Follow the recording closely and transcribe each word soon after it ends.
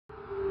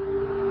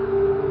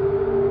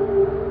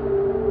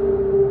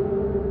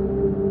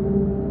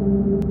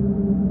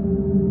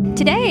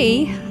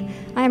Today,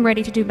 I am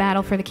ready to do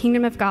battle for the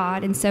kingdom of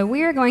God, and so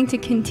we are going to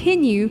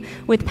continue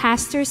with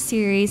Pastor's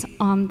series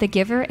on the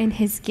giver and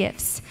his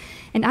gifts.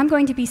 And I'm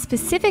going to be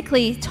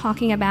specifically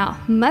talking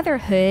about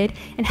motherhood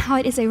and how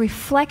it is a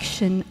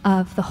reflection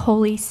of the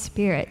Holy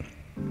Spirit.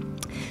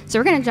 So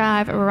we're going to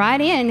dive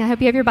right in. I hope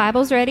you have your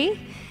Bibles ready.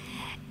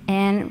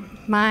 And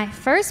my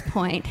first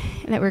point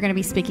that we're going to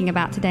be speaking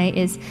about today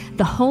is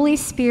the Holy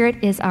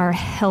Spirit is our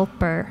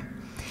helper.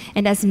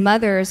 And as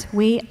mothers,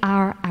 we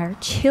are our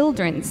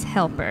children's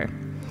helper.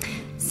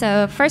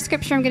 So first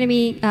scripture I'm going to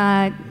be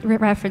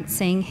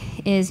referencing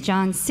is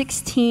John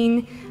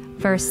 16,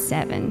 verse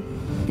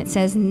 7. It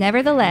says,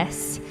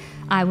 "Nevertheless,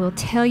 I will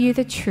tell you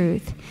the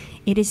truth.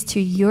 It is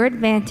to your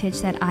advantage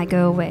that I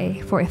go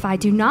away. For if I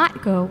do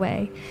not go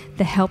away,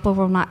 the helper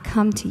will not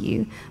come to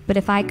you. But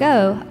if I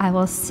go, I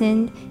will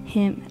send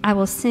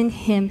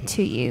him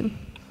to you."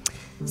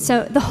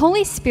 So the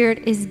Holy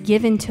Spirit is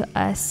given to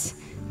us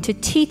to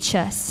teach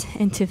us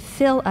and to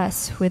fill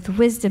us with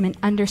wisdom and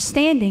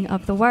understanding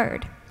of the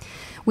Word.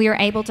 We are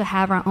able to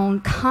have our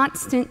own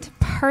constant,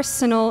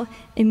 personal,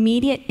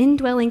 immediate,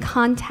 indwelling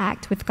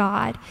contact with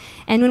God.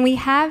 And when we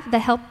have the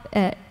help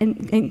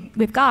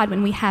with God,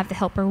 when we have the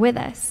helper with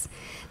us.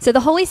 So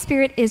the Holy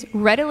Spirit is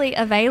readily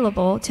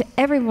available to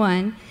every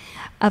one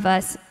of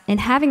us, and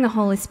having the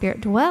Holy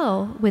Spirit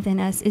dwell within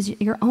us is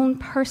your own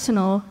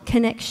personal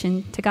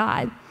connection to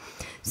God.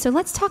 So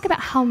let's talk about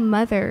how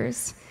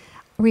mothers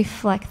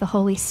reflect the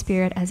Holy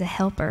Spirit as a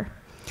helper.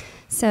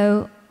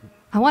 So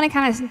I want to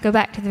kind of go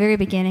back to the very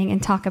beginning and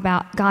talk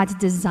about God's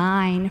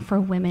design for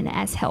women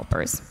as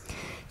helpers.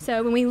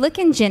 So when we look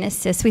in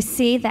Genesis, we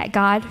see that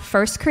God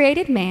first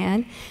created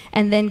man,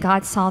 and then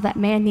God saw that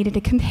man needed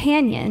a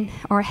companion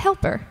or a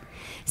helper.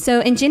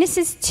 So in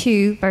Genesis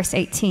 2, verse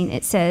 18,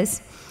 it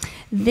says,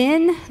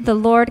 "Then the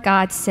Lord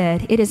God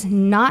said, 'It is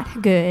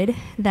not good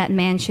that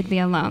man should be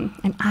alone,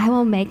 and I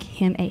will make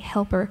him a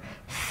helper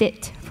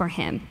fit for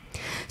him.'"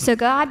 So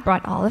God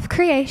brought all of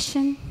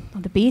creation,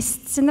 all the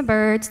beasts and the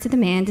birds, to the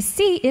man to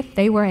see if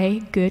they were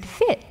a good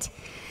fit.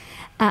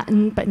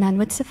 But none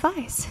would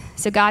suffice.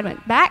 So God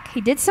went back,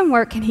 he did some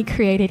work, and he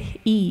created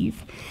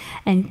Eve.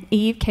 And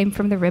Eve came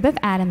from the rib of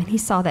Adam, and he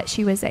saw that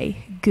she was a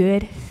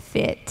good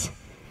fit.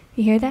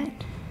 You hear that?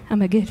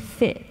 I'm a good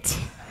fit.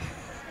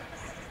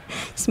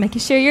 Just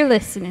making sure you're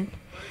listening.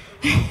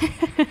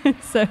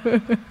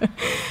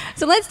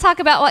 So let's talk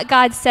about what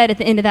God said at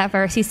the end of that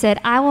verse. He said,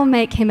 "I will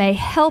make him a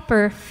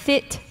helper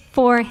fit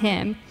for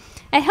him."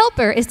 A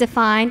helper is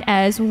defined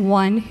as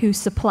one who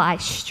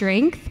supplies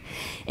strength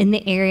in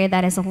the area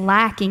that is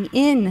lacking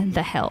in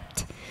the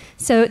helped.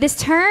 So this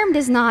term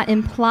does not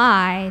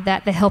imply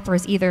that the helper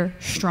is either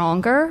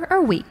stronger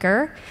or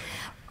weaker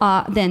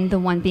than the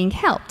one being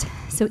helped.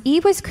 So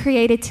Eve was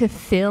created to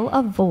fill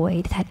a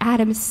void that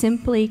Adam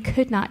simply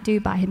could not do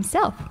by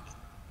himself.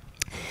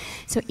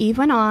 So Eve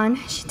went on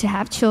to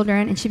have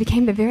children, and she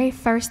became the very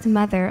first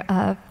mother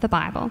of the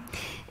Bible.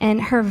 And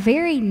her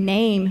very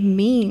name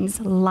means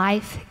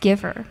life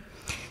giver.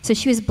 So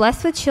she was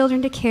blessed with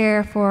children to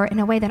care for in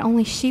a way that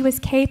only she was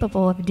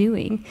capable of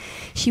doing.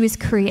 She was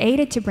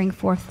created to bring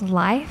forth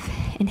life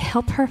and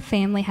help her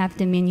family have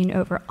dominion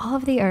over all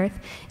of the earth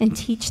and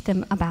teach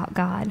them about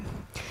God.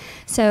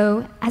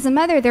 So as a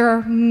mother, there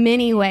are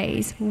many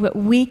ways that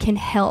we can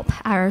help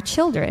our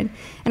children.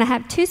 And I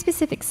have two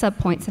specific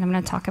subpoints that I'm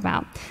going to talk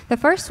about. The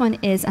first one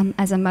is,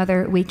 as a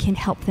mother, we can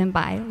help them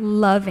by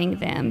loving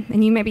them.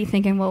 And you may be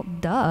thinking, well,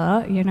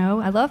 duh,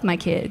 I love my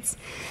kids.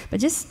 But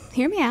just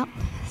hear me out.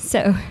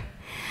 So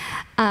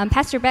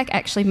Pastor Beck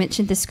actually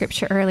mentioned this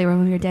scripture earlier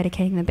when we were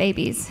dedicating the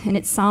babies. And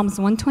it's Psalms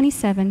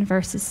 127,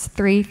 verses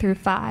 3 through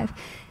 5.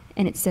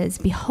 And it says,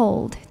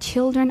 "Behold,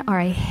 children are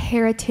a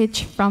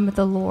heritage from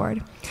the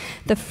Lord.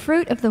 The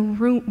fruit of the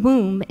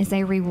womb is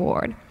a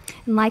reward.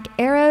 And like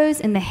arrows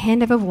in the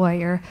hand of a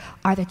warrior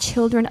are the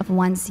children of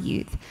one's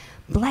youth.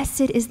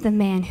 Blessed is the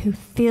man who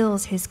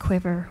fills his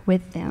quiver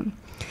with them."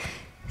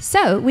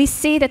 So we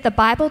see that the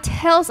Bible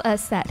tells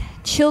us that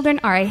children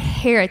are a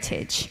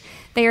heritage.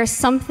 They are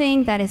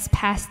something that is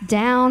passed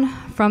down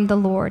from the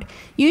Lord.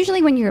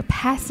 Usually when you're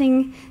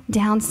passing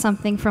down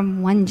something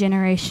from one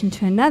generation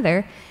to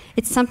another,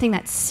 it's something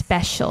that's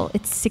special,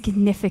 it's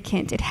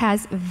significant, it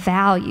has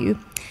value.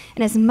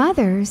 And as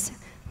mothers,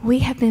 we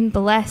have been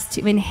blessed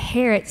to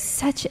inherit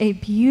such a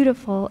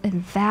beautiful and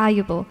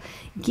valuable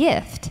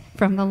gift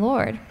from the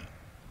Lord.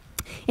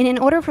 And in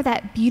order for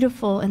that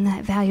beautiful and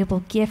that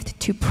valuable gift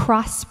to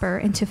prosper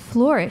and to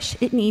flourish,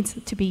 it needs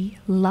to be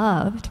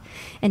loved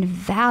and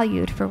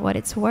valued for what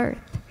it's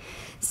worth.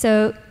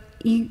 So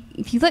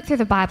if you look through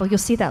the Bible, you'll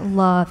see that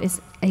love is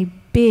a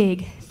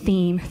big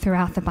theme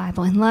throughout the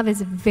Bible, and love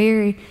is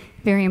very,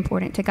 very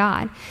important to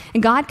God.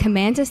 And God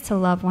commands us to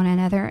love one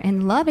another,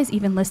 and love is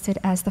even listed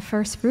as the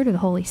first fruit of the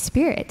Holy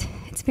Spirit.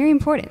 It's very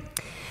important.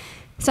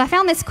 So I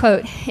found this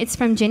quote. It's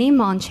from Jenny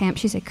Monchamp.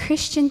 She's a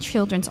Christian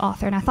children's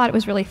author, and I thought it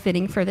was really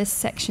fitting for this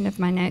section of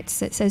my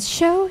notes. It says,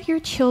 "Show your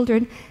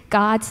children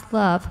God's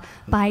love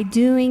by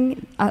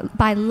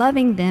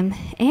loving them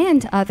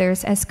and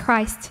others as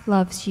Christ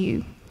loves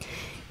you.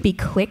 Be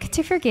quick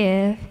to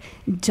forgive.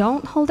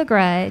 Don't hold a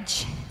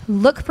grudge.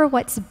 Look for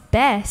what's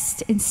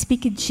best and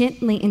speak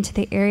gently into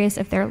the areas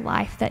of their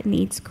life that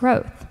needs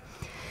growth.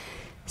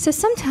 So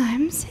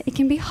sometimes it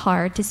can be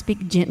hard to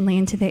speak gently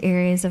into the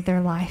areas of their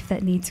life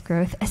that needs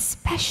growth,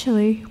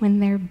 especially when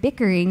they're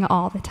bickering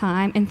all the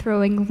time and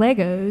throwing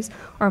Legos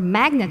or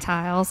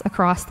magnetiles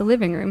across the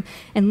living room.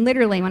 And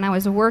literally, when I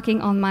was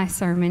working on my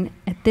sermon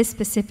at this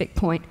specific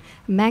point,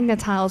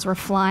 magnetiles were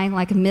flying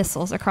like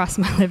missiles across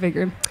my living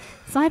room.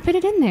 So I put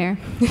it in there.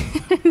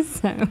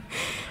 So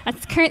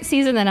that's the current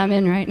season that I'm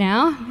in right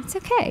now. It's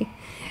okay.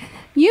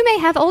 You may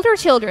have older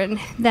children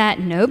that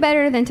know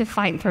better than to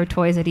fight and throw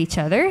toys at each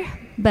other,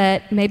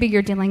 but maybe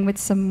you're dealing with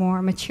some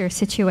more mature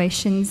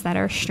situations that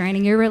are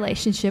straining your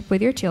relationship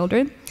with your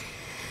children.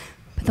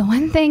 But the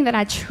one thing that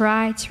I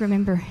try to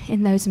remember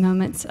in those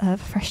moments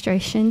of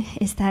frustration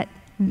is that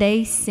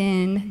they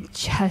sin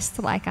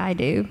just like I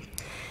do.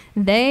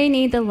 They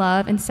need the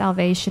love and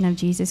salvation of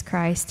Jesus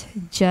Christ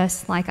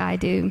just like I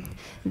do.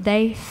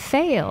 They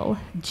fail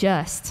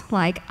just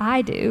like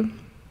I do.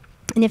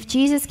 And if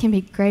Jesus can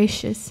be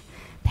gracious,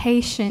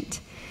 patient,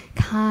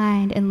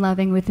 kind, and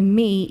loving with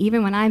me,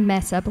 even when I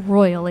mess up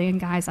royally, and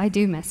guys, I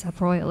do mess up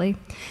royally,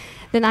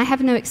 then I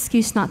have no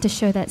excuse not to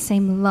show that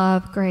same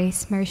love,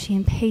 grace, mercy,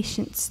 and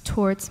patience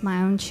towards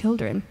my own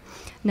children,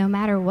 no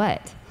matter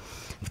what.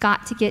 I've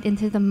got to get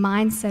into the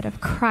mindset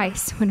of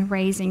Christ when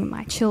raising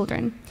my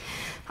children.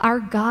 Our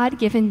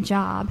God-given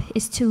job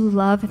is to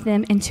love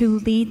them and to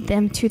lead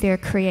them to their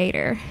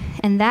Creator.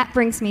 And that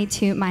brings me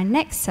to my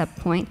next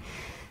subpoint.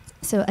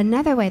 So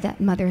another way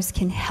that mothers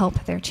can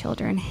help their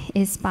children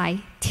is by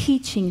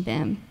teaching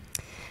them.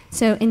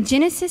 So in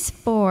Genesis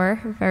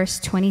 4, verse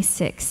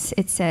 26,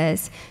 it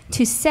says,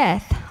 "To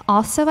Seth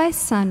also a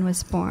son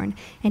was born,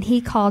 and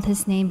he called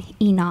his name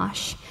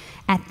Enosh.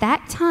 At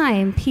that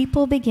time,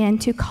 people began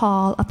to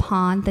call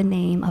upon the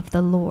name of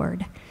the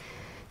Lord."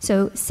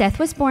 So Seth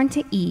was born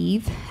to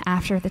Eve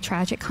after the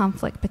tragic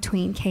conflict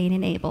between Cain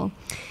and Abel.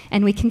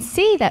 And we can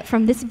see that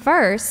from this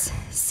verse,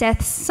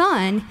 Seth's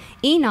son,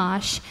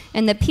 Enosh,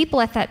 and the people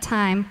of that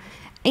time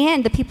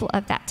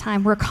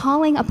were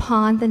calling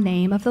upon the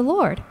name of the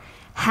Lord.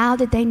 How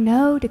did they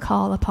know to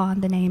call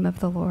upon the name of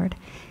the Lord?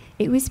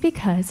 It was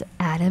because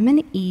Adam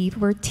and Eve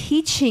were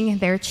teaching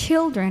their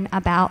children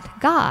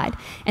about God,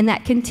 and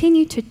that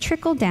continued to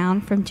trickle down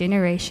from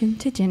generation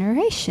to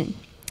generation.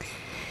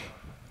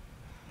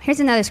 Here's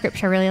another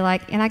scripture I really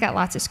like, and I got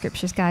lots of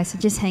scriptures, guys, so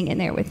just hang in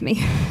there with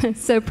me.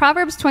 So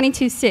Proverbs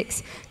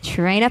 22:6,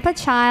 "Train up a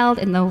child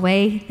in the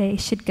way they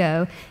should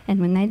go, and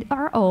when they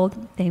are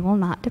old, they will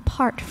not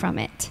depart from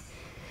it."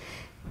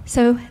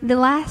 So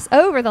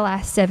over the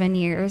last 7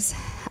 years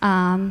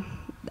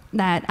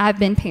that I've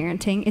been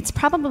parenting, it's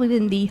probably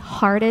been the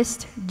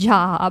hardest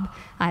job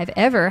I've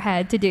ever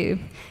had to do,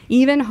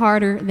 even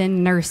harder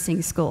than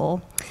nursing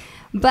school.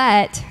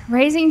 But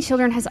raising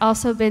children has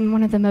also been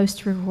one of the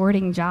most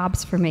rewarding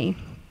jobs for me.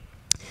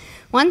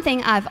 One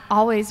thing I've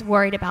always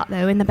worried about,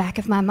 though, in the back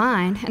of my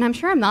mind, and I'm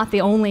sure I'm not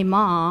the only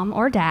mom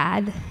or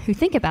dad who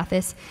think about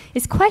this,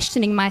 is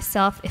questioning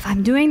myself if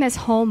I'm doing this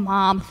whole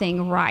mom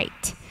thing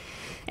right.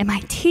 Am I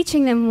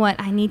teaching them what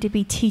I need to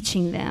be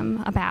teaching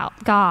them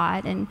about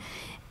God? And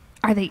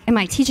am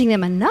I teaching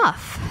them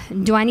enough?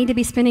 Do I need to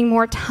be spending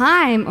more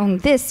time on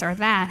this or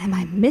that? Am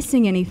I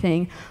missing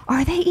anything?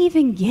 Are they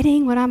even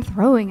getting what I'm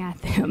throwing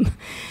at them?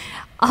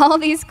 All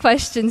these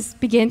questions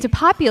begin to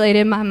populate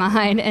in my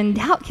mind, and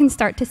doubt can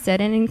start to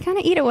set in and kind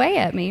of eat away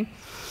at me.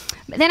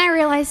 But then I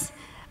realize,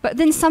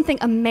 then something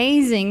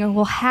amazing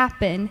will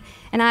happen,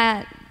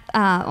 and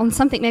on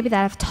something maybe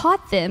that I've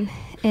taught them,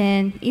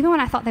 and even when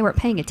I thought they weren't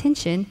paying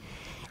attention,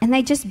 and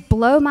they just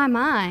blow my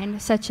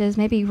mind, such as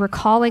maybe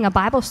recalling a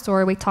Bible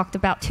story we talked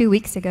about 2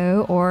 weeks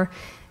ago, or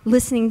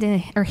listening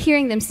to or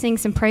hearing them sing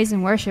some praise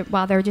and worship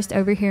while they're just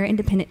over here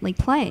independently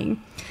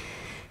playing.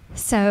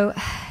 So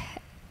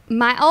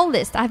my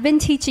oldest, I've been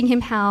teaching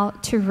him how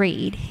to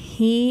read.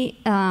 He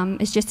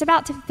is just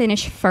about to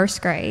finish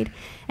first grade,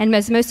 and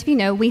as most of you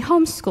know, we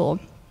homeschool.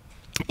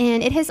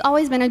 And it has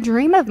always been a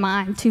dream of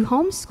mine to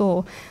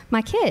homeschool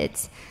my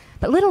kids.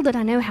 But little did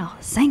I know how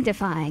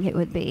sanctifying it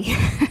would be.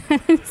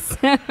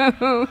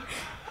 So,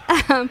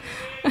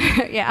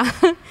 yeah.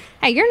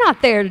 Hey, you're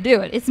not there to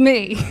do it. It's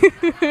me.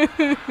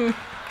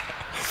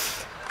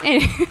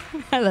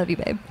 I love you,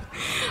 babe.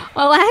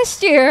 Well,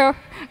 last year,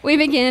 we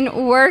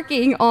began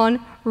working on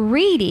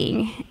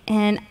reading,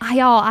 and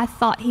I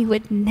thought he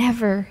would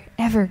never,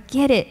 ever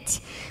get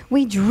it.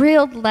 We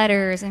drilled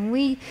letters, and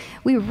we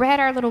read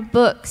our little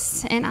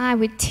books, and I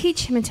would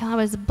teach him until I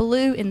was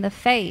blue in the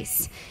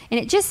face. And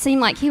it just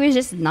seemed like he was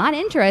just not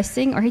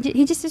interesting, or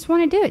he just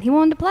wanted to do it. He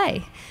wanted to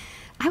play.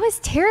 I was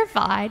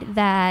terrified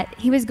that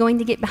he was going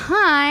to get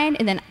behind,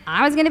 and then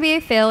I was going to be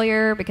a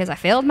failure because I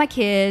failed my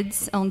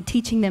kids on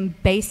teaching them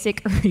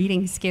basic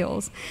reading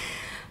skills.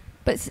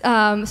 But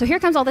so here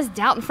comes all this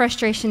doubt and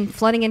frustration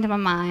flooding into my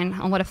mind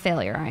on what a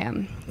failure I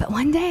am. But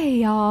one day,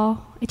 y'all,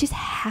 it just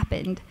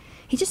happened.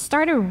 He just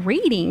started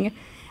reading.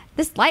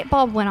 This light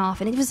bulb went off,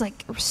 and it was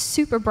like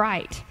super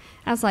bright.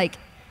 I was like,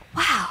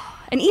 wow.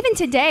 And even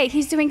today,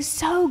 he's doing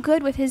so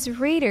good with his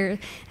reader.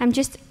 I'm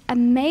just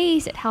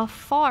amazed at how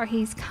far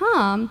he's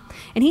come.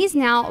 And he's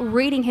now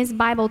reading his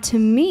Bible to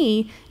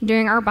me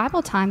during our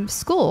Bible time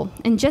school.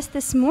 And just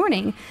this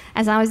morning,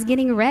 as I was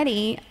getting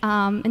ready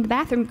in the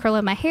bathroom,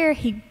 curling my hair,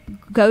 he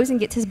goes and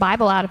gets his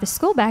Bible out of his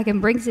school bag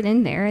and brings it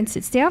in there and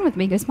sits down with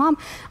me. He goes, Mom,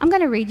 I'm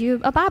going to read you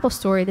a Bible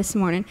story this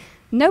morning.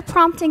 No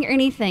prompting or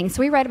anything.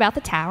 So we read about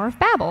the Tower of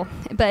Babel.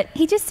 But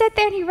he just sat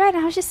there and he read,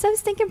 and I was just so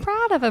stinking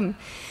proud of him.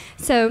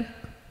 So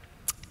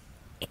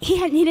he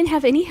didn't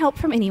have any help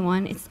from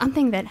anyone. It's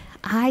something that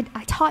I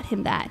taught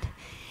him that.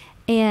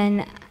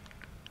 And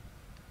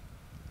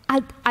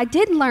I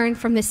did learn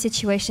from this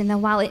situation that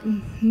while it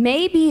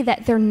may be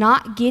that they're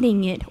not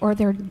getting it or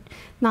they're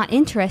not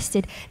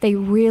interested, they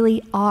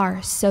really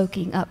are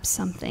soaking up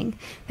something.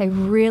 They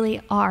really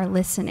are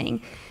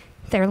listening.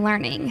 They're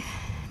learning.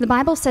 The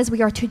Bible says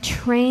we are to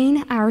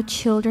train our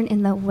children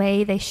in the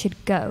way they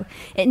should go.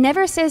 It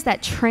never says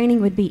that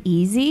training would be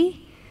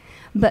easy,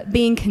 but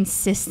being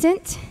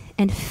consistent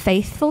and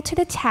faithful to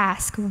the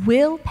task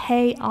will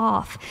pay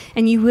off,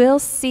 and you will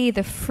see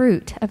the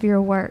fruit of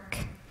your work.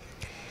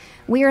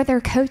 We are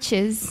their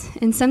coaches,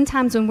 and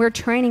sometimes when we're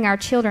training our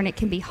children, it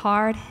can be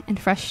hard and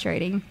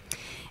frustrating,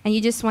 and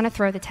you just want to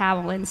throw the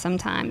towel in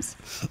sometimes.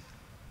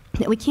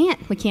 But we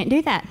can't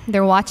do that.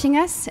 They're watching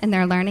us, and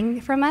they're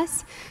learning from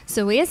us,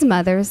 so we as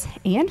mothers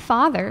and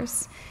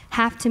fathers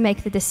have to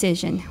make the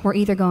decision. We're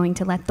either going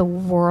to let the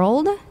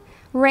world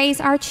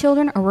raise our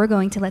children, or we're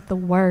going to let the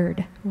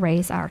Word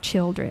raise our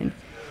children.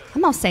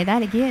 I'm going to say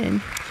that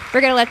again.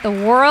 We're going to let the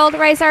world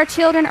raise our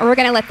children, or we're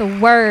going to let the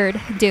Word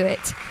do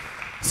it.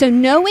 So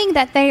knowing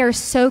that they are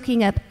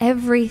soaking up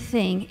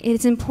everything,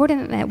 it's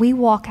important that we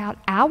walk out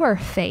our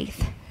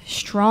faith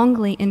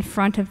strongly in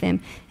front of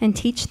them and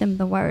teach them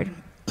the Word.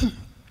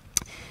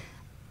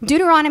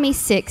 Deuteronomy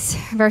 6,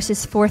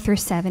 verses 4 through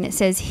 7, it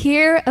says,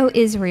 Hear, O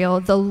Israel,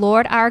 the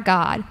Lord our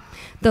God,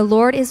 the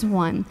Lord is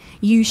one.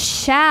 You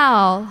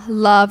shall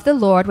love the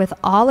Lord with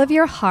all of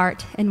your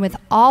heart and with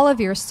all of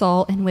your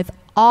soul and with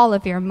all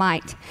of your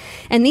might.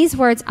 And these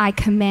words I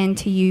command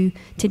to you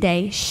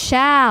today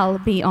shall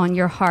be on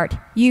your heart.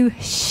 You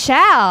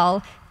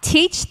shall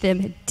teach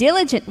them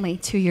diligently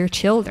to your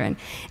children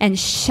and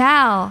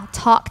shall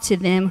talk to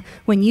them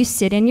when you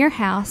sit in your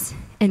house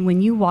and when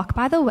you walk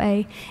by the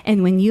way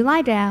and when you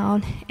lie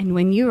down and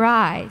when you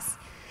rise.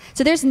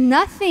 So there's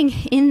nothing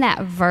in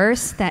that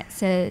verse that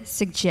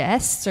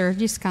suggests or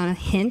just kind of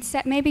hints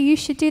that maybe you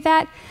should do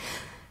that.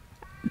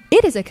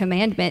 It is a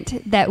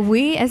commandment that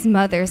we as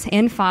mothers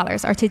and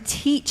fathers are to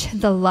teach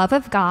the love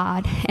of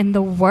God and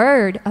the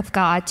Word of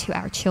God to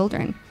our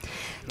children.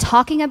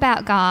 Talking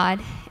about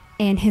God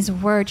and His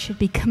Word should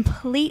be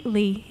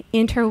completely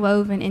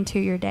interwoven into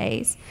your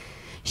days.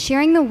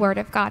 Sharing the Word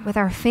of God with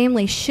our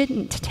family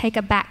shouldn't take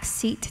a back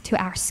seat to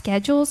our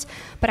schedules,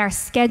 but our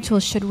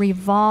schedules should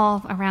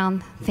revolve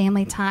around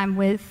family time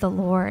with the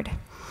Lord.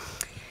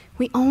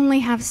 We only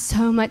have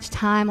so much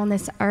time on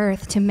this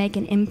earth to make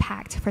an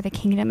impact for the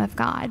kingdom of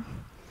God.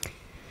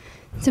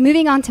 So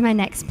moving on to my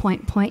next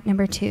point, point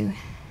number 2.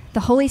 The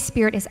Holy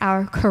Spirit is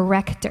our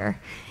corrector,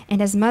 and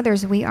as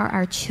mothers, we are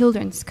our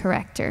children's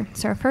corrector.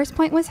 So our first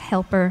point was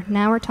helper.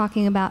 Now we're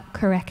talking about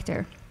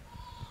corrector.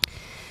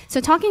 So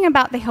talking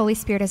about the Holy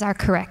Spirit as our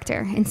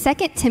corrector, in 2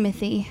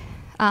 Timothy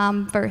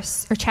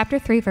chapter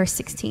 3, verse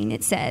 16,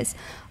 it says,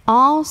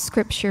 all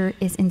Scripture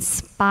is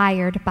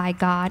inspired by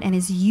God and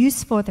is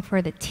useful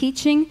for the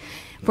teaching,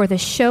 for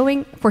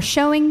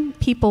showing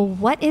people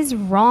what is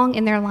wrong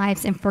in their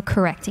lives and for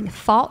correcting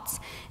faults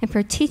and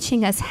for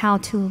teaching us how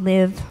to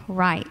live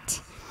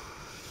right.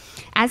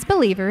 As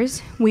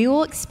believers, we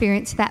will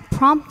experience that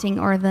prompting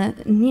or the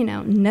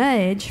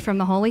nudge from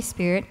the Holy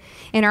Spirit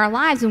in our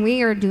lives when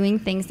we are doing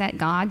things that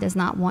God does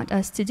not want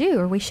us to do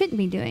or we shouldn't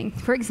be doing.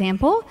 For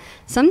example,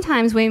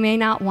 sometimes we may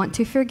not want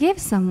to forgive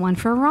someone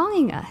for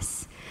wronging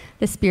us.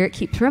 The Spirit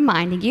keeps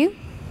reminding you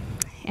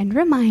and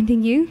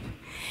reminding you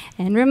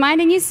and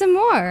reminding you some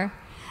more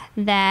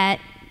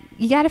that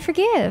you got to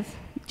forgive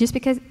just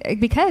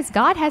because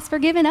God has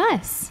forgiven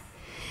us.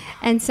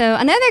 And so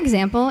another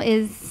example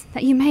is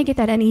that you may get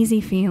that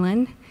uneasy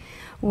feeling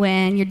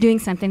when you're doing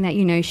something that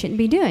you know you shouldn't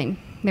be doing.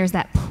 There's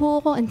that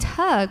pull and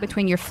tug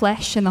between your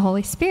flesh and the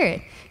Holy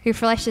Spirit. Your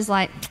flesh is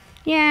like,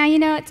 yeah,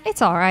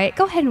 it's all right.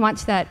 Go ahead and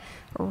watch that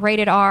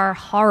rated R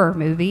horror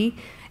movie.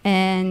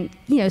 And,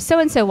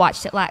 so-and-so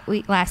watched it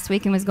last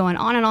week and was going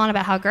on and on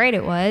about how great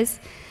it was.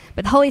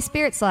 But the Holy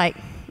Spirit's like,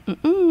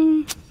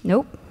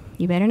 nope,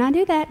 you better not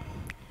do that.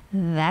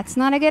 That's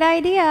not a good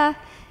idea.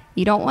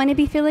 You don't want to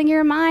be filling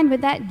your mind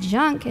with that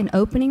junk and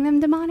opening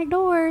them demonic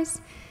doors.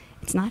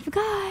 It's not of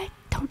God.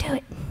 Don't do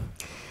it.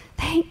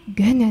 Thank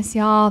goodness,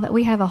 y'all, that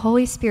we have a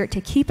Holy Spirit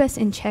to keep us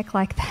in check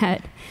like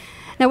that.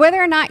 Now,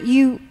 whether or not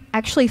you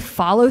actually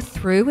follow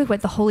through with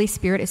what the Holy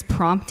Spirit is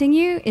prompting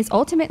you is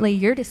ultimately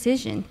your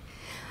decision.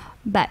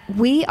 But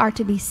we are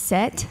to be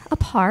set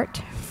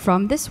apart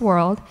from this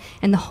world,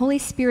 and the Holy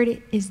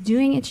Spirit is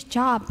doing its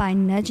job by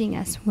nudging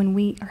us when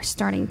we are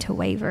starting to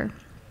waver.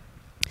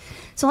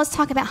 So let's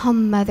talk about how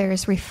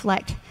mothers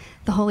reflect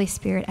the Holy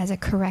Spirit as a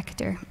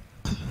corrector.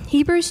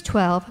 Hebrews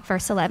 12,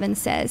 verse 11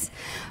 says,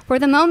 "For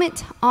the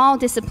moment, all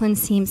discipline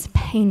seems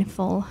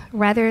painful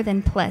rather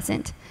than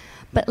pleasant,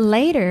 but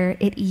later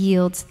it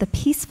yields the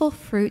peaceful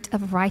fruit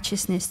of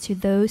righteousness to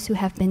those who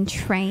have been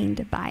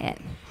trained by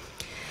it."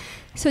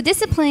 So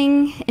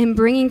disciplining and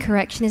bringing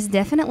correction is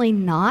definitely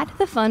not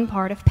the fun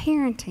part of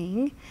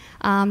parenting.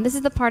 This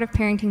is the part of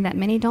parenting that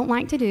many don't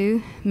like to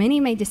do. Many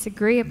may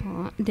disagree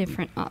on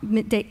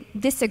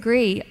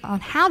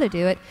how to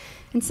do it,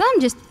 and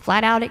some just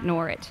flat out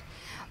ignore it.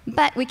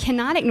 But we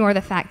cannot ignore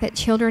the fact that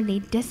children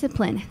need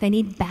discipline. They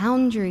need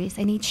boundaries.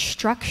 They need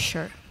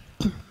structure.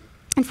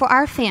 And for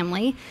our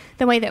family,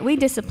 the way that we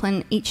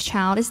discipline each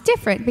child is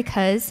different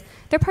because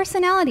their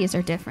personalities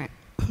are different.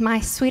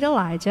 My sweet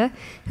Elijah,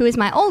 who is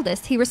my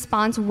oldest, he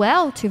responds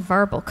well to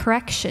verbal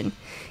correction.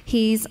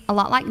 He's a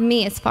lot like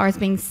me as far as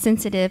being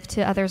sensitive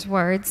to others'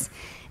 words,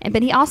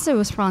 but he also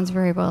responds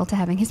very well to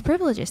having his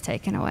privileges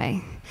taken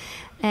away.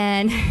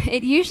 And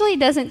it usually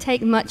doesn't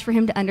take much for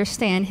him to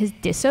understand his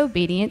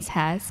disobedience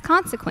has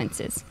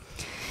consequences.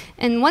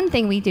 And one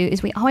thing we do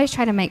is we always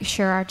try to make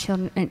sure our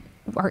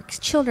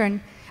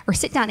children or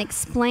sit down and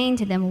explain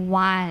to them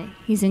why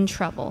he's in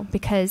trouble,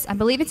 because I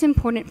believe it's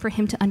important for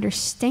him to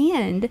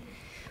understand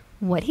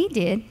what he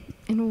did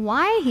and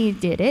why he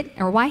did it,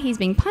 or why he's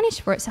being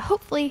punished for it, so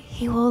hopefully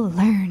he will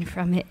learn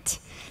from it.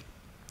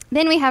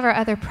 Then we have our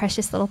other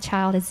precious little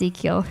child,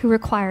 Ezekiel, who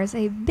requires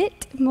a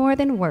bit more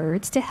than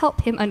words to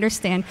help him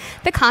understand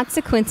the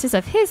consequences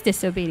of his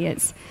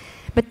disobedience.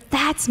 But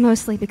that's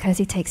mostly because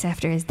he takes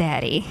after his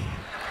daddy.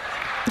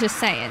 Just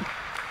saying.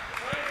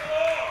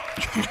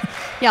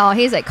 Y'all,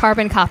 he's a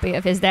carbon copy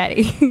of his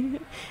daddy.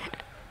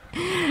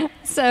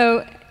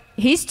 So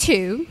he's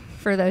 2,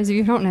 for those of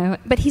you who don't know,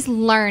 but he's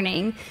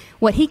learning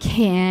what he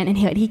can and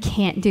what he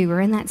can't do.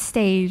 We're in that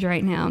stage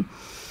right now.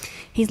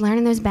 He's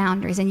learning those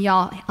boundaries, and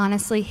y'all,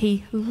 honestly,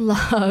 he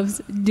loves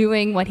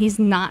doing what he's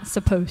not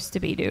supposed to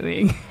be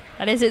doing.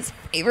 That is his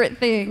favorite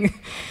thing.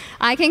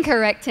 I can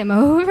correct him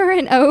over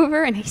and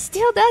over, and he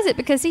still does it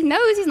because he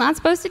knows he's not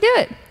supposed to do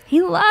it.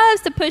 He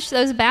loves to push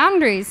those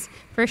boundaries,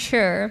 for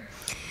sure.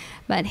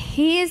 But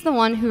he is the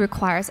one who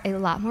requires a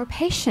lot more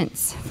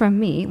patience from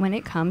me when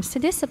it comes to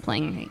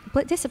disciplining.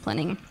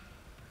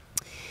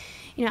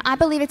 You know, I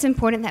believe it's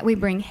important that we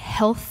bring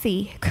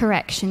healthy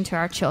correction to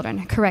our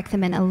children, correct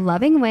them in a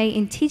loving way,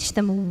 and teach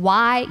them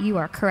why you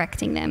are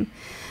correcting them.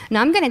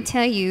 Now, I'm going to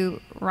tell you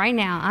right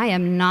now, I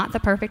am not the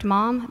perfect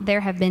mom.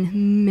 There have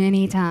been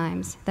many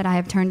times that I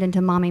have turned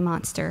into mommy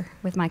monster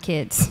with my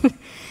kids.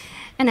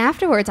 And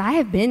afterwards, I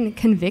have been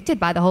convicted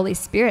by the Holy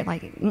Spirit,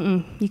 like,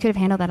 you could have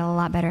handled that a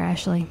lot better,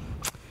 Ashley.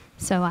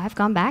 So I've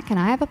gone back and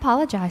I have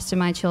apologized to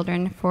my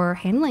children for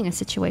handling a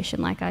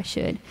situation like I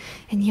should.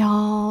 And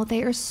y'all,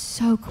 they are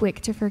so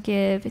quick to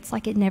forgive. It's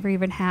like it never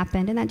even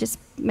happened, and that just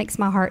makes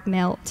my heart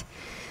melt.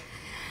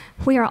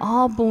 We are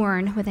all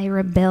born with a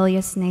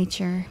rebellious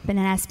nature, but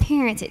as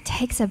parents, it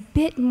takes a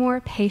bit more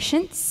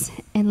patience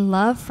and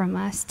love from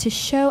us to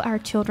show our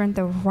children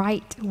the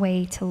right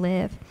way to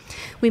live.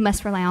 We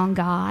must rely on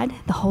God,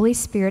 the Holy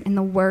Spirit, and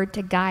the Word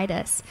to guide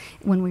us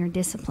when we are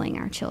disciplining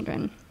our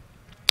children.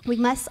 We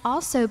must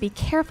also be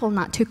careful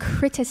not to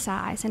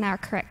criticize in our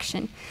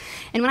correction.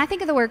 And when I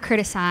think of the word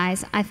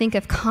criticize, I think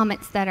of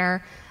comments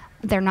that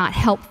they're not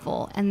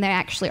helpful and they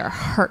actually are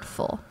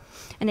hurtful.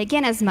 And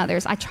again, as a mother,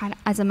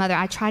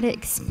 I try to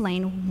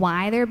explain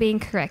why they're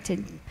being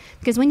corrected.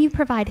 Because when you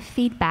provide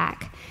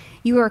feedback,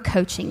 you are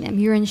coaching them.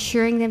 You're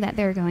ensuring them that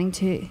they're going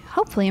to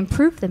hopefully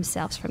improve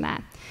themselves from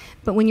that.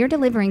 But when you're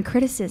delivering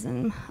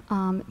criticism,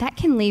 that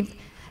can leave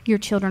your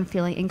children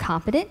feeling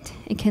incompetent.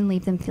 It can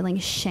leave them feeling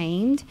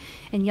ashamed.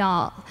 And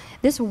y'all,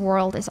 this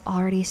world is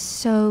already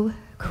so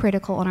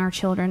critical on our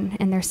children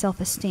and their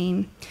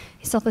self-esteem.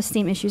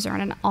 Self-esteem issues are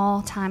at an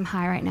all-time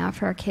high right now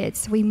for our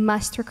kids. We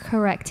must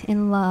correct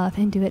in love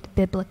and do it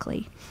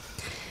biblically.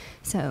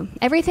 So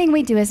everything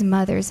we do as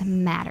mothers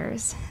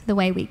matters. The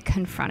way we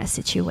confront a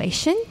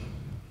situation,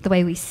 the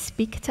way we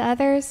speak to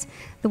others,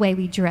 the way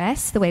we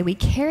dress, the way we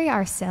carry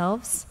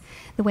ourselves,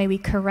 the way we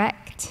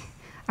correct.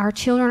 Our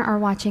children are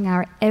watching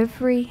our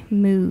every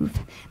move.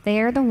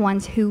 They are the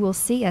ones who will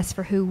see us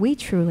for who we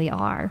truly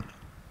are.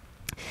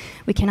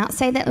 We cannot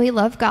say that we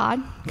love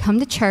God, come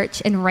to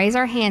church, and raise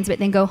our hands, but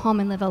then go home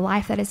and live a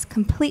life that is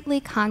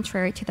completely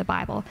contrary to the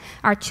Bible.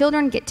 Our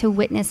children get to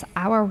witness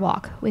our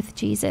walk with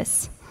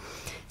Jesus.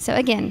 So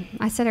again,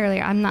 I said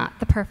earlier, I'm not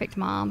the perfect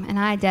mom, and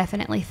I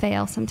definitely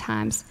fail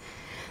sometimes.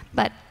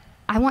 But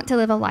I want to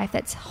live a life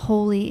that's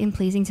holy and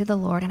pleasing to the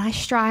Lord, and I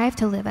strive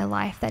to live a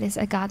life that is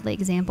a godly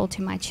example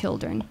to my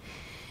children.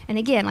 And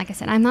again, like I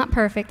said, I'm not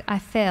perfect, I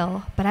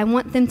fail, but I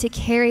want them to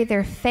carry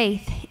their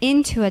faith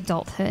into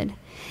adulthood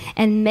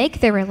and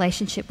make their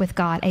relationship with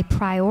God a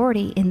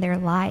priority in their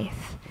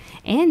life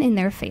and in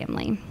their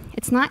family.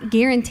 It's not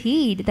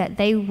guaranteed that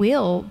they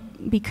will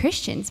be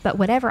Christians, but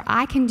whatever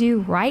I can do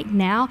right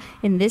now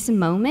in this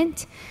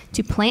moment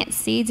to plant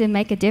seeds and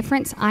make a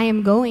difference, I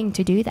am going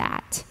to do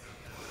that.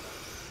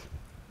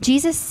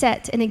 Jesus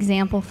set an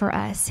example for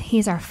us.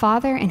 He's our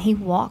Father, and he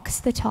walks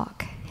the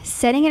talk.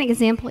 Setting an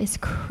example is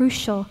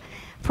crucial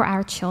for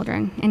our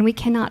children, and we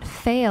cannot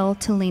fail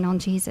to lean on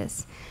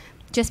Jesus.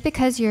 Just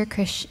because you're a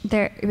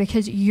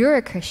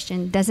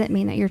Christian doesn't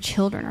mean that your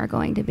children are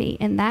going to be.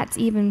 And that's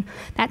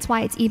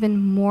why it's even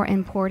more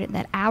important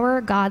that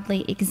our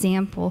godly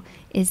example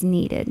is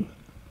needed.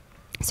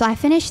 So I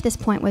finished this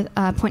point with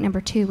point number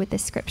 2 with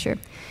this scripture.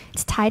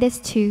 It's Titus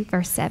 2,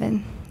 verse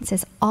 7. It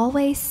says,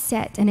 always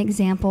set an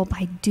example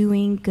by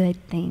doing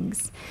good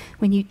things.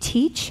 When you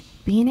teach,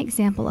 be an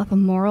example of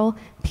moral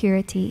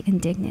purity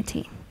and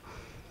dignity.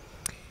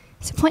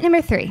 So point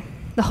number 3,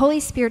 the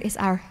Holy Spirit is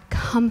our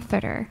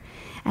comforter.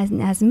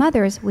 As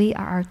mothers, we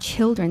are our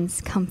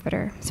children's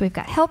comforter. So we've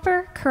got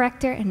helper,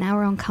 corrector, and now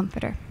we're on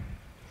comforter.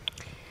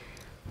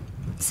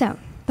 So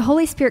the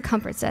Holy Spirit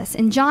comforts us.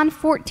 In John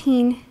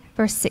 14,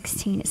 verse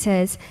 16, it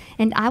says,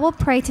 and I will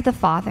pray to the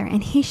Father,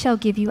 and he shall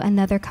give you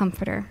another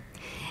comforter,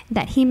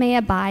 that he may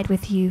abide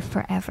with you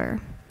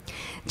forever.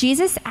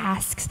 Jesus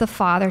asks the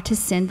Father to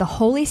send the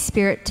Holy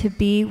Spirit to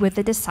be with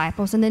the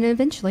disciples and then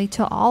eventually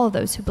to all of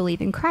those who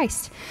believe in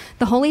Christ.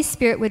 The Holy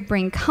Spirit would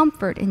bring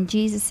comfort in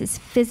Jesus'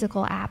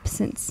 physical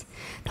absence.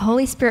 The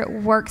Holy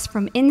Spirit works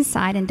from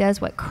inside and does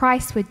what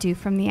Christ would do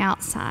from the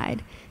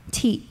outside: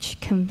 teach,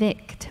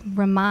 convict,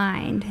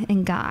 remind,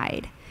 and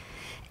guide.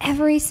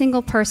 Every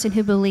single person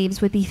who believes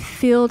would be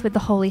filled with the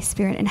Holy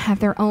Spirit and have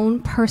their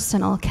own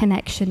personal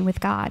connection with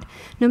God,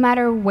 no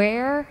matter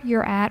where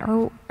you're at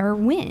or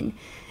when.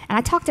 And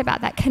I talked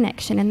about that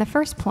connection in the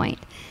first point.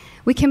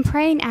 We can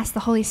pray and ask the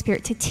Holy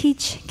Spirit to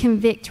teach,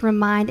 convict,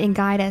 remind, and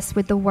guide us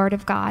with the Word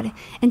of God,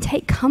 and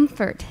take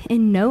comfort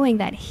in knowing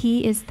that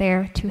He is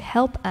there to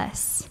help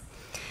us.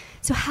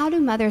 So how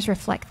do mothers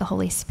reflect the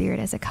Holy Spirit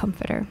as a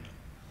comforter?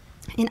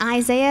 In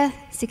Isaiah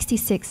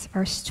 66,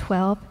 verse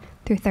 12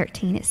 through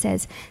 13, it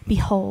says,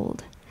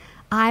 behold,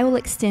 I will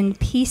extend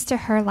peace to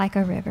her like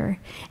a river,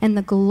 and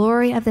the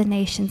glory of the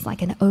nations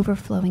like an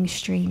overflowing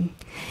stream.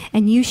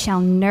 And you shall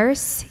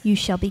nurse, you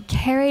shall be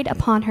carried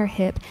upon her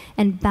hip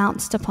and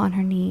bounced upon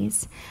her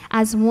knees.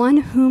 As one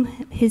whom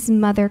his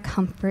mother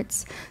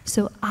comforts,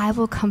 so I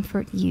will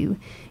comfort you.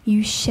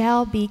 You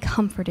shall be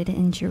comforted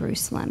in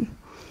Jerusalem.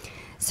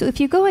 So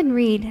if you go and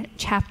read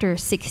chapter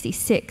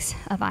 66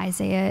 of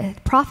Isaiah,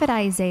 prophet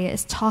Isaiah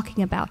is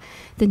talking about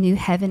the new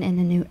heaven and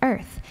the new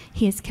earth.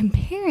 He is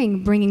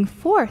comparing bringing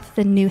forth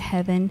the new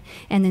heaven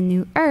and the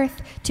new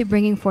earth to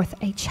bringing forth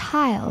a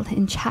child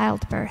in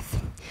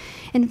childbirth.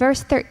 In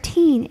verse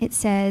 13, it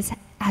says,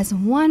 as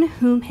one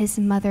whom his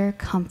mother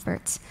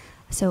comforts,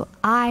 so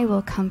I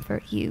will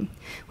comfort you.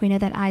 We know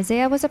that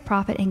Isaiah was a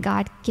prophet, and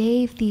God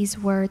gave these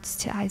words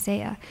to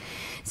Isaiah.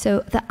 So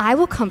the I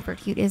will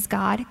comfort you is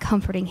God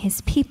comforting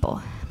his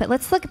people. But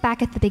let's look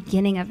back at the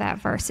beginning of that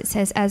verse. It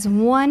says, as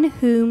one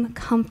whom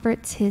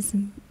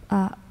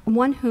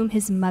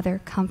his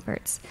mother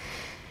comforts.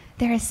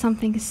 There is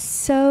something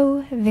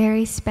so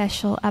very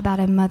special about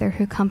a mother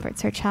who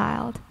comforts her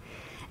child.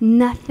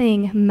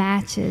 Nothing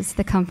matches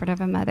the comfort of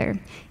a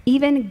mother.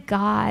 Even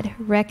God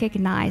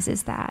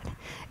recognizes that.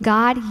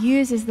 God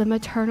uses the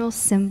maternal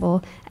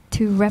symbol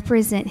to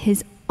represent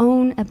his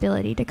own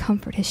ability to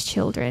comfort his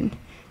children.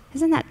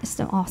 Isn't that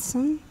just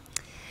awesome?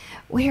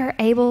 We are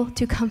able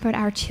to comfort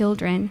our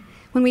children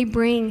when we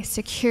bring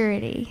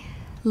security,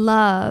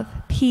 love,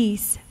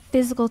 peace,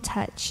 physical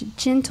touch,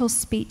 gentle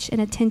speech,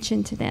 and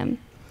attention to them.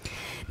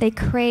 They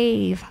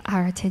crave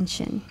our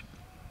attention.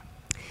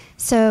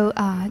 So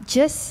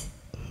just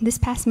this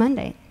past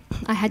Monday,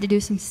 I had to do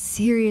some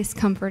serious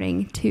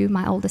comforting to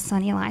my oldest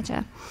son,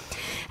 Elijah.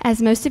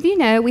 As most of you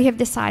know, we have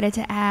decided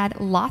to add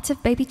lots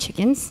of baby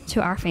chickens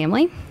to our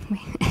family.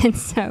 And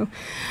so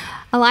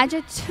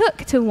Elijah took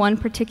to one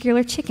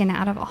particular chicken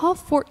out of all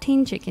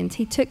 14 chickens.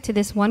 He took to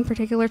this one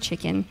particular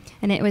chicken,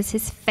 and it was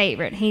his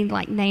favorite. He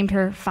named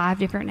her 5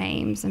 different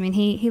names. I mean,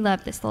 he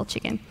loved this little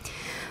chicken.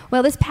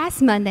 Well, this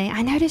past Monday,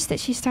 I noticed that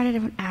she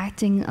started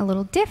acting a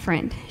little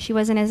different. She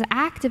wasn't as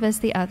active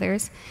as the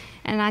others,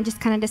 and I just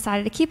kind of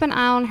decided to keep an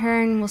eye on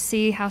her, and we'll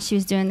see how she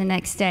was doing the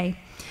next day.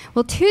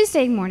 Well,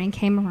 Tuesday morning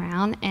came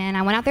around, and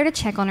I went out there to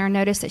check on her and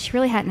noticed that she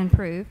really hadn't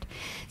improved.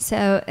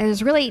 So there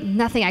was really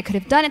nothing I could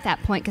have done at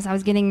that point because I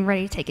was getting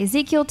ready to take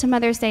Ezekiel to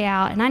Mother's Day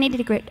out, and I needed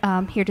to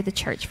get here to the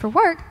church for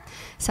work.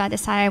 So I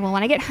decided, well,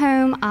 when I get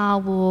home,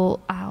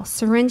 I'll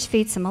syringe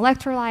feed some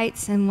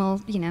electrolytes, and we'll,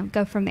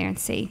 go from there and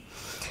see.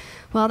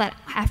 Well, that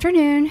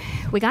afternoon,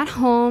 we got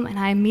home, and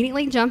I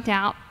immediately jumped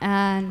out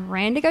and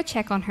ran to go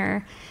check on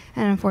her,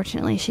 and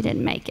unfortunately, she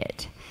didn't make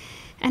it.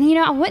 And,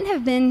 I wouldn't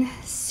have been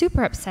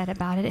super upset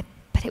about it,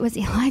 but it was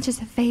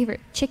Elijah's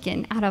favorite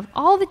chicken. Out of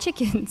all the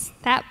chickens,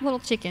 that little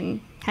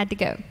chicken had to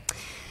go.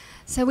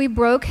 So we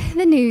broke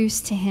the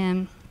news to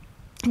him,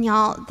 and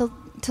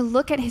to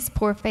look at his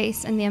poor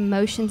face and the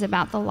emotions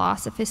about the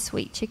loss of his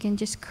sweet chicken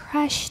just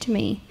crushed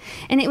me.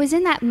 And it was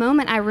in that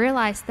moment I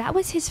realized that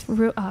was his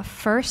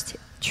first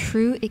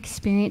true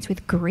experience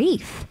with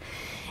grief.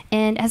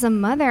 And as a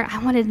mother,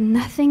 I wanted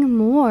nothing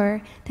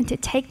more than to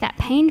take that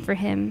pain for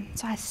him.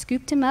 So I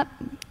scooped him up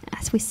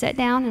as we sat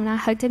down, and I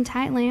hugged him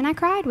tightly, and I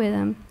cried with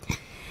him.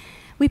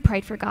 We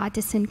prayed for God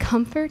to send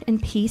comfort and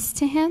peace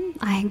to him.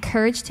 I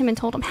encouraged him and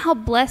told him how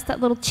blessed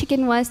that little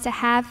chicken was to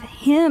have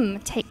him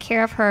take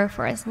care of her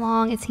for as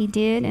long as he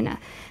did, and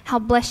how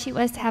blessed she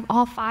was to have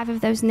all 5 of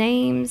those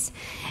names.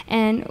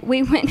 And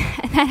we went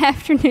that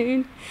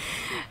afternoon.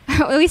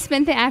 We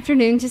spent the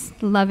afternoon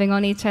just loving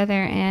on each other,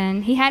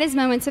 and he had his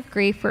moments of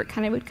grief where it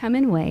kind of would come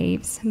in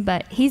waves,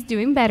 but he's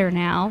doing better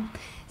now.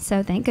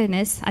 So thank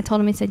goodness. I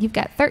told him, he said, you've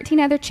got 13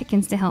 other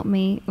chickens to help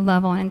me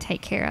love on and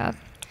take care of.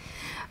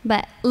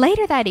 But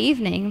later that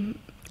evening,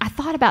 I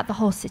thought about the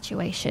whole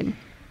situation,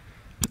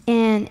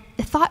 and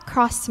the thought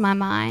crossed my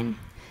mind,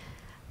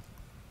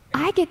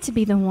 I get to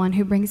be the one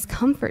who brings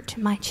comfort to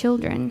my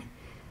children.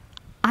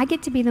 I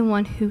get to be the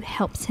one who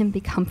helps him be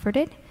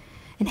comforted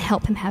and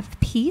help him have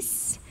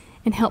peace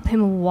and help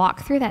him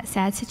walk through that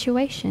sad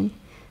situation.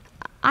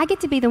 I get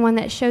to be the one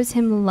that shows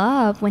him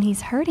love when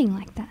he's hurting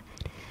like that.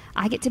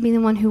 I get to be the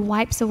one who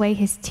wipes away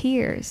his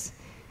tears.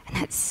 And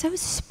that's so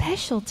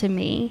special to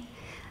me.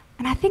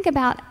 And I think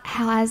about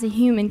how as a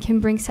human can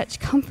bring such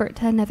comfort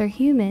to another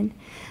human,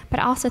 but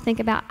I also think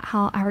about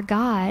how our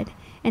God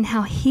and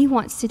how he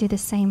wants to do the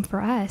same for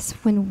us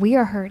when we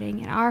are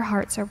hurting and our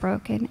hearts are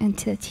broken and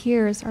the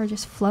tears are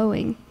just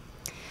flowing.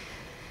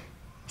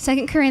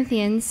 2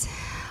 Corinthians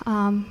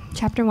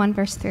chapter 1,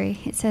 verse 3,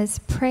 it says,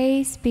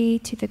 "Praise be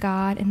to the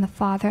God and the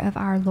Father of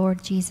our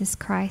Lord Jesus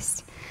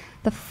Christ,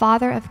 the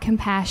Father of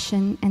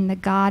compassion and the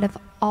God of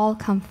all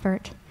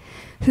comfort,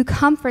 who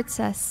comforts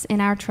us in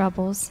our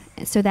troubles,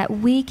 so that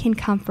we can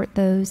comfort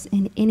those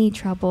in any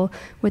trouble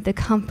with the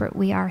comfort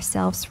we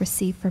ourselves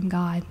receive from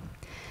God."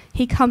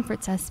 He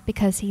comforts us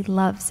because he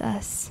loves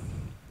us.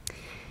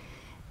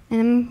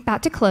 And I'm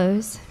about to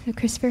close. So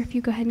Christopher, if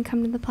you go ahead and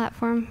come to the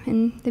platform,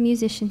 and the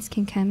musicians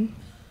can come.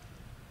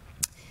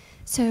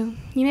 So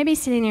you may be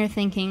sitting there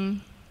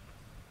thinking,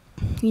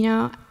 you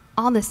know,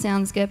 all this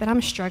sounds good, but I'm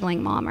a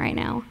struggling mom right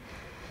now.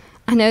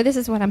 I know this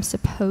is what I'm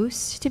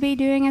supposed to be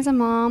doing as a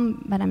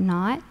mom, but I'm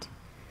not.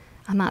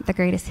 I'm not the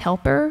greatest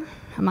helper.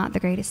 I'm not the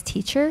greatest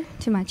teacher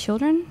to my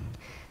children.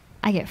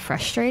 I get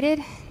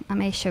frustrated. I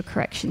may show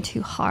correction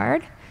too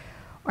hard,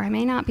 or I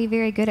may not be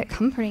very good at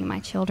comforting my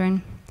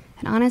children.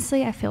 And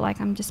honestly, I feel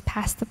like I'm just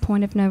past the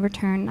point of no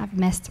return. I've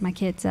messed my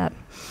kids up.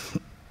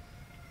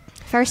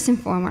 First and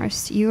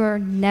foremost, you are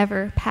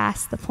never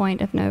past the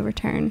point of no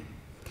return.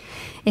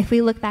 If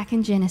we look back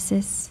in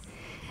Genesis,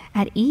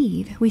 at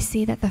Eve, we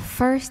see that the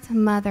first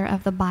mother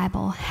of the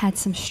Bible had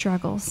some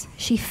struggles.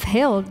 She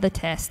failed the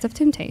test of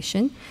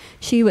temptation.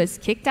 She was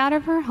kicked out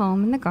of her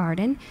home in the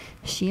garden.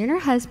 She and her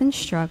husband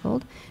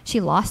struggled.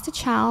 She lost a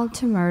child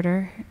to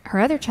murder. Her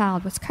other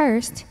child was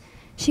cursed.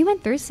 She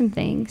went through some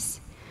things,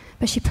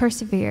 but she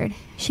persevered.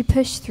 She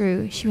pushed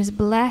through. She was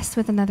blessed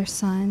with another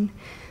son,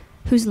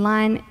 whose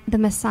line the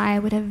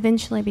Messiah would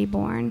eventually be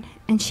born.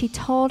 And she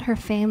told her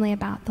family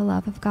about the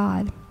love of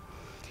God.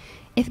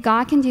 If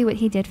God can do what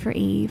he did for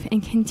Eve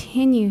and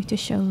continue to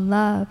show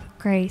love,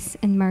 grace,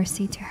 and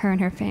mercy to her and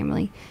her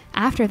family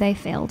after they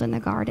failed in the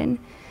garden,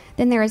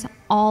 then there is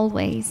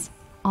always,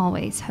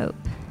 always hope.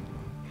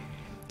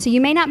 So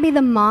you may not be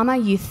the mama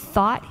you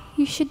thought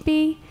you should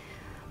be,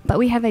 but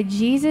we have a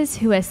Jesus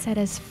who has set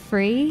us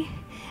free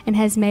and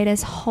has made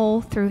us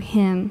whole through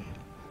him.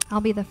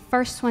 I'll be the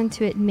first one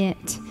to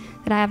admit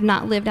that I have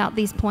not lived out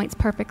these points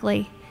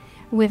perfectly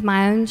with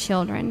my own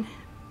children.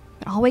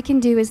 But all we can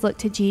do is look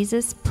to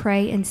Jesus,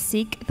 pray, and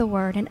seek the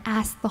word, and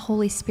ask the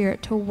Holy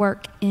Spirit to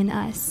work in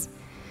us.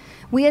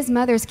 We as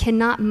mothers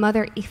cannot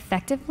mother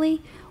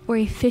effectively or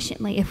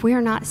efficiently if we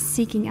are not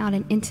seeking out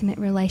an intimate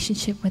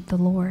relationship with the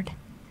Lord.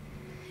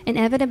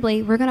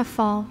 Inevitably, we're going to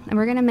fall and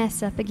we're going to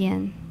mess up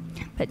again.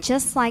 But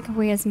just like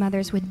we as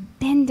mothers would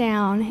bend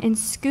down and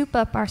scoop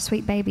up our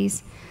sweet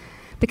babies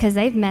because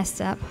they've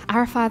messed up,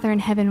 our Father in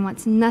heaven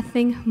wants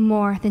nothing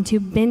more than to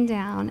bend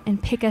down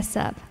and pick us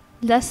up,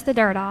 dust the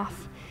dirt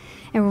off,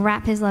 and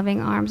wrap his loving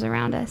arms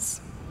around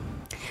us.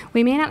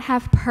 We may not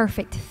have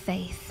perfect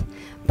faith,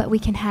 but we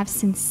can have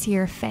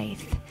sincere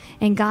faith,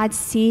 and God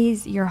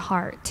sees your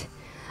heart.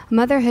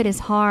 Motherhood is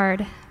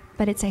hard,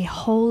 but it's a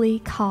holy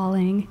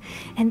calling,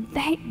 and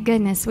thank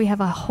goodness we have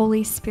a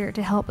Holy Spirit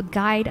to help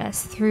guide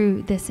us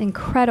through this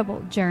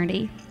incredible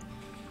journey.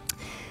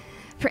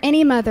 For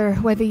any mother,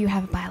 whether you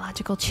have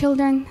biological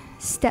children,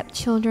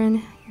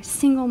 stepchildren, you're a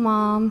single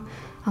mom,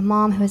 a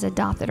mom who is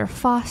adopted or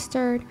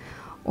fostered,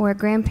 or a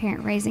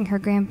grandparent raising her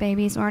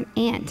grandbabies, or an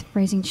aunt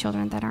raising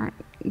children that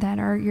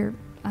are your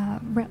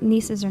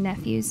nieces or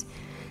nephews.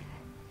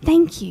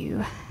 Thank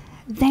you.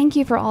 Thank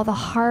you for all the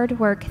hard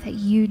work that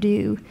you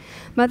do.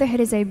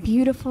 Motherhood is a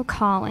beautiful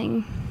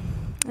calling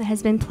that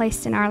has been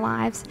placed in our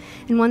lives,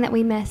 and one that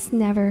we must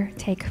never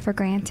take for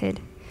granted.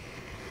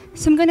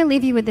 So I'm going to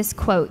leave you with this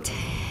quote.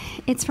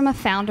 It's from a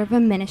founder of a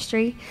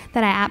ministry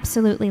that I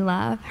absolutely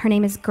love. Her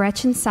name is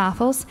Gretchen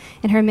Soffels,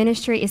 and her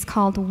ministry is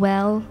called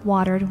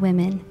Well-Watered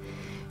Women.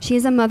 She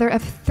is a mother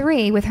of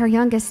 3, with her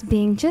youngest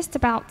being just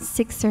about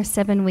 6 or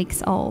 7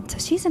 weeks old. So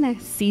she's in a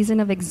season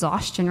of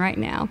exhaustion right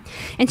now.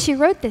 And she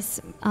wrote this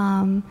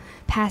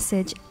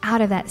passage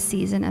out of that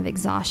season of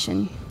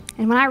exhaustion.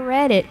 And when I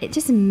read it, it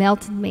just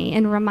melted me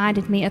and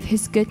reminded me of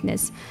his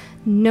goodness,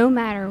 no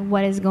matter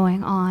what is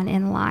going on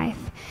in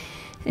life.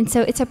 And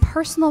so it's a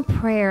personal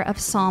prayer of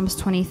Psalms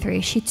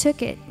 23. She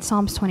took it,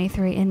 Psalms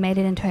 23, and made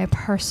it into a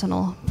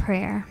personal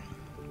prayer.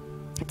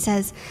 It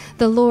says,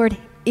 "The Lord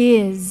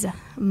is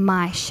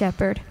my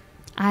shepherd.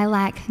 I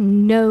lack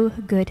no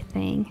good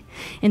thing.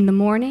 In the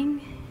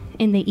morning,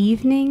 in the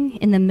evening,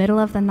 in the middle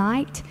of the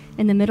night,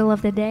 in the middle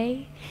of the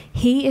day,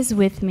 he is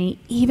with me,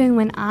 even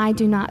when I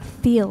do not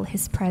feel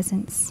his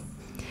presence.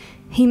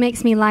 He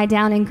makes me lie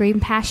down in green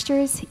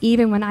pastures,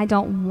 even when I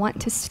don't want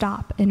to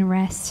stop and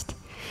rest.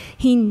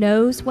 He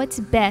knows what's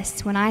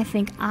best when I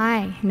think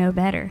I know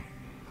better.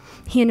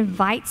 He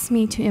invites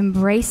me to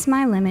embrace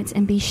my limits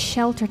and be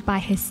sheltered by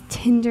his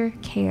tender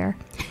care.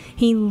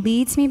 He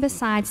leads me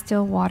beside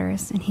still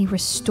waters, and he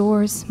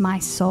restores my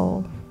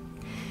soul.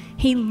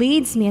 He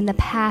leads me in the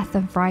path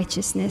of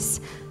righteousness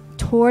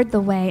toward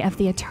the way of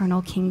the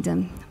eternal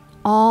kingdom,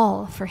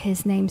 all for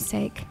his name's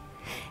sake.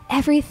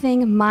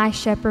 Everything my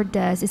shepherd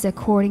does is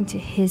according to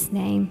his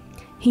name.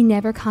 He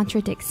never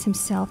contradicts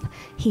himself.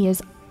 He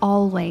is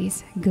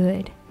always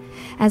good.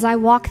 As I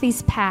walk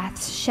these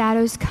paths,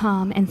 shadows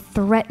come and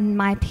threaten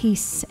my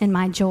peace and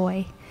my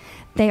joy.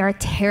 They are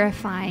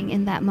terrifying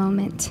in that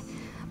moment,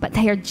 but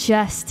they are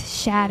just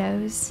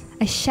shadows.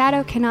 A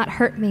shadow cannot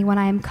hurt me when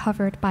I am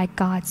covered by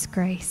God's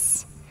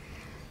grace.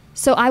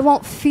 So I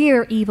won't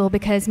fear evil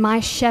because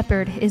my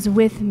shepherd is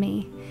with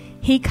me.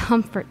 He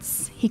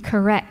comforts, he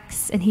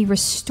corrects, and he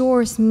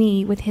restores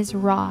me with his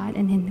rod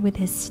and with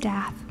his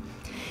staff.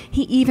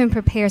 He even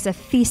prepares a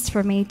feast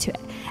for me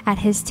at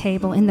his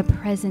table in the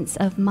presence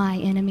of my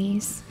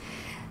enemies.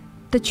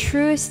 The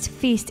truest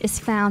feast is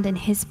found in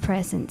his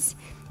presence.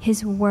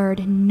 His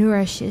word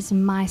nourishes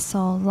my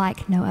soul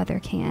like no other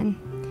can.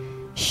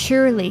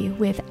 Surely,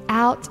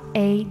 without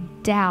a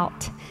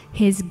doubt,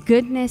 his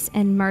goodness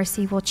and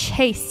mercy will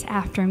chase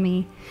after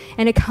me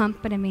and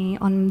accompany me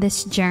on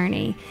this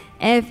journey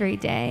every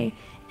day,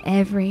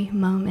 every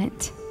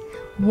moment.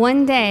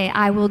 One day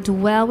I will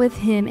dwell with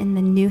him in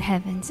the new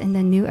heavens and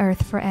the new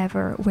earth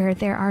forever, where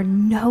there are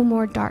no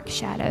more dark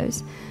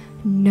shadows,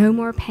 no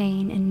more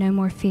pain, and no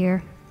more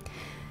fear.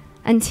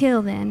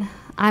 Until then,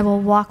 I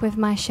will walk with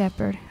my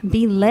shepherd,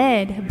 be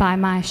led by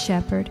my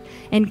shepherd,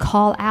 and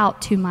call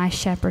out to my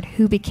shepherd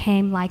who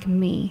became like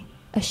me,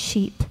 a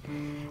sheep,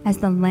 as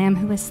the lamb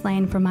who was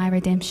slain for my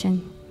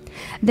redemption.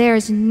 There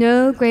is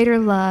no greater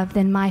love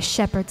than my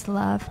shepherd's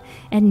love,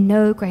 and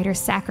no greater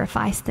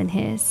sacrifice than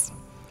his.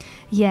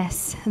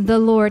 Yes, the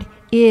Lord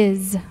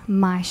is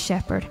my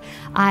shepherd.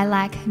 I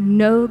lack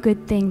no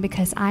good thing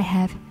because I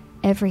have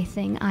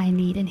everything I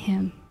need in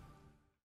him.